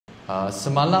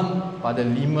Semalam pada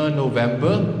 5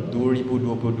 November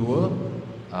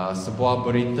 2022, sebuah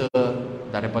berita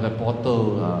daripada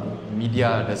portal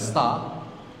media The Star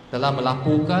telah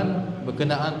melaporkan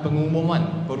berkenaan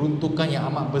pengumuman peruntukan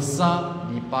yang amat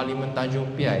besar di Parlimen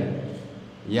Tanjung Piai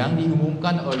yang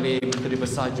diumumkan oleh Menteri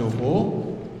Besar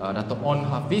Johor, Dato' On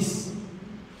Hafiz,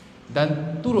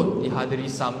 dan turut dihadiri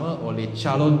sama oleh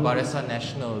calon Barisan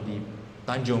Nasional di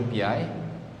Tanjung Piai,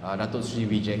 Dato' Sri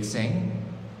Lim Wei Jiet.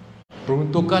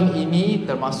 Peruntukan ini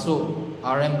termasuk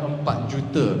RM4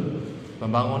 juta,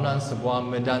 pembangunan sebuah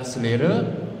medan selera,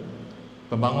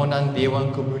 pembangunan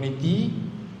dewan komuniti,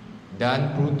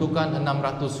 dan peruntukan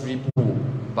 600,000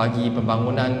 bagi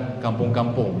pembangunan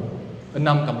kampung-kampung, 6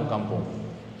 kampung-kampung.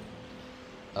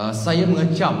 Saya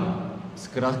mengecam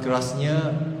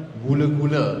sekeras-kerasnya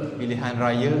gula-gula pilihan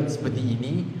raya seperti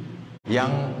ini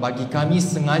yang bagi kami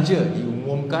sengaja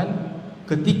diumumkan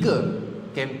ketika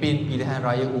kempen pilihan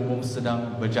raya umum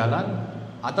sedang berjalan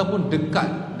ataupun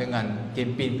dekat dengan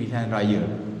kempen pilihan raya,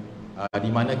 di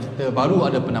mana kita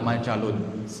baru ada penamaan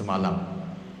calon semalam.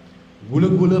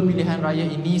 Gula-gula pilihan raya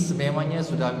ini sememangnya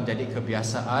sudah menjadi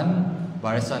kebiasaan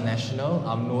Barisan Nasional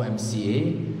UMNO MCA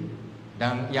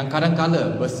dan yang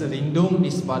kadang-kala berselindung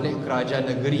di sebalik kerajaan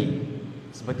negeri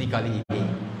seperti kali ini.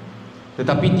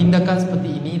 Tetapi tindakan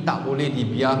seperti ini tak boleh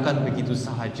dibiarkan begitu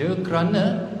sahaja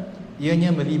kerana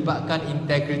ianya melibatkan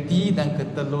integriti dan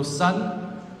ketelusan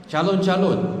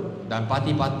calon-calon dan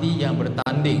parti-parti yang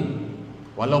bertanding.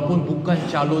 Walaupun bukan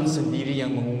calon sendiri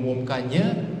yang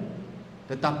mengumumkannya,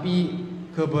 tetapi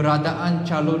keberadaan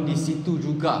calon di situ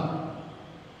juga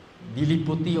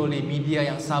diliputi oleh media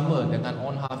yang sama dengan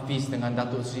On Hafiz dengan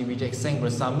Dato' Sri Lim Wei Jiet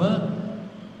bersama,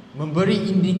 memberi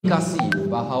indikasi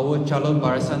bahawa calon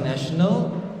Barisan Nasional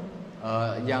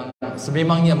yang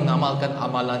sememangnya mengamalkan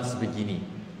amalan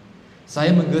sebegini.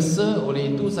 Saya menggesa,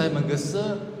 oleh itu saya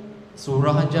menggesa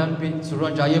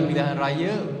Suruhanjaya Pilihan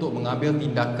Raya untuk mengambil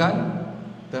tindakan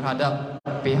terhadap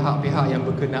pihak-pihak yang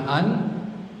berkenaan,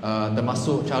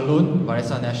 termasuk calon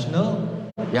Barisan Nasional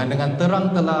yang dengan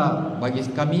terang telah bagi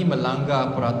kami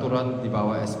melanggar peraturan di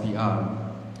bawah SPR.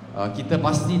 Kita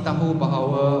pasti tahu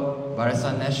bahawa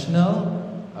Barisan Nasional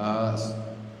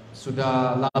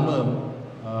sudah lama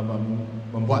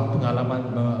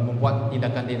membuat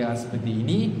tindakan-tindakan seperti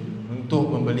ini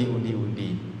untuk membeli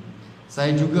undi-undi.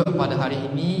 Saya juga pada hari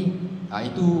ini,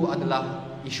 itu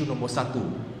adalah isu nombor 1.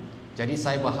 Jadi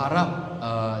saya berharap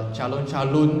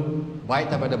calon-calon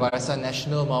baik daripada Barisan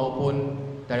Nasional maupun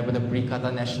daripada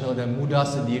Perikatan Nasional dan Muda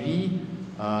sendiri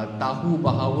tahu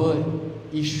bahawa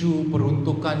isu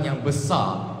peruntukan yang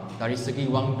besar dari segi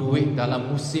wang duit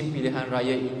dalam musim pilihan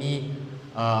raya ini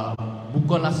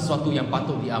bukanlah sesuatu yang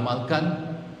patut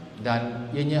diamalkan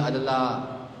dan ianya adalah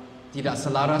tidak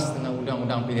selaras dengan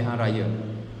undang-undang pilihan raya.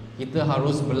 Kita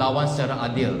harus berlawan secara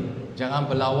adil. Jangan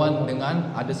berlawan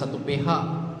dengan ada satu pihak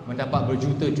mendapat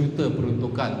berjuta-juta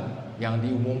peruntukan yang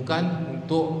diumumkan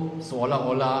untuk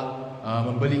seolah-olah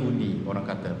membeli undi, orang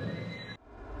kata.